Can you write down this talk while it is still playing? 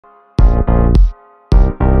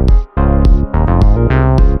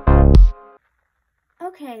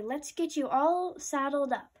Okay, let's get you all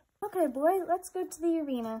saddled up. Okay, boy, let's go to the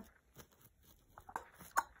arena.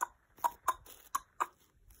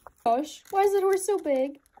 Gosh, why is that horse so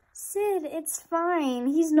big? Sid, it's fine.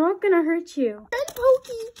 He's not gonna hurt you. Run,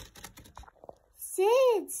 Pokey!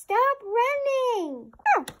 Sid, stop running!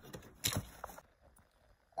 Oh.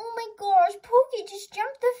 Oh my gosh, Pokey just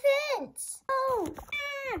jumped the fence. Oh,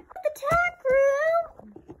 the tack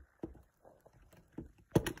room.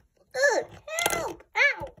 Ugh, help!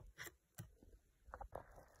 Ow!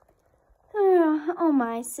 Oh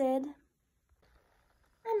my, Sid.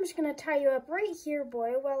 I'm just gonna tie you up right here,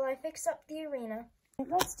 boy, while I fix up the arena.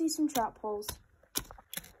 Let's do some trot poles.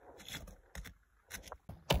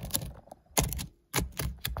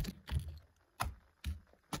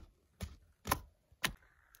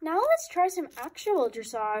 Now let's try some actual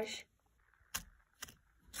dressage.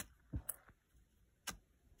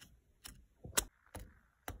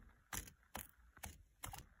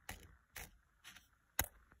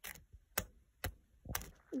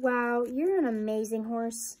 Wow, you're an amazing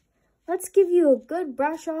horse. Let's give you a good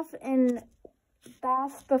brush off and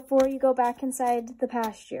bath before you go back inside the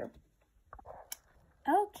pasture.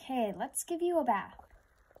 Okay, let's give you a bath.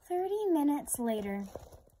 30 minutes later.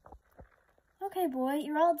 Okay, boy,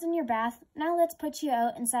 you're all done your bath. Now let's put you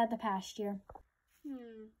out inside the pasture.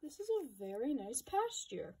 This is a very nice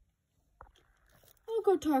pasture. I'll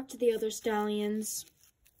go talk to the other stallions.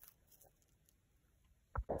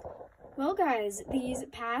 Well, guys, these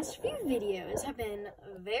past few videos have been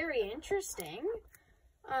very interesting.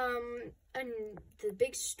 And the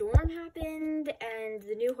big storm happened, and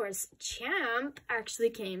the new horse Champ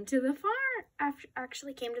actually came to the farm,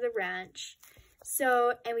 actually came to the ranch.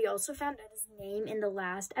 So, and we also found out his name in the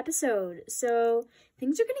last episode. So,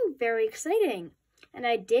 things are getting very exciting. And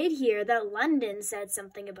I did hear that London said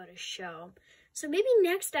something about a show. So maybe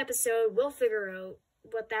next episode we'll figure out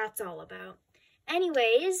what that's all about.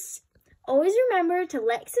 Anyways, always remember to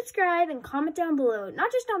like, subscribe, and comment down below.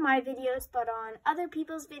 Not just on my videos, but on other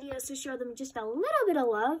people's videos to show them just a little bit of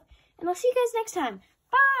love. And I'll see you guys next time.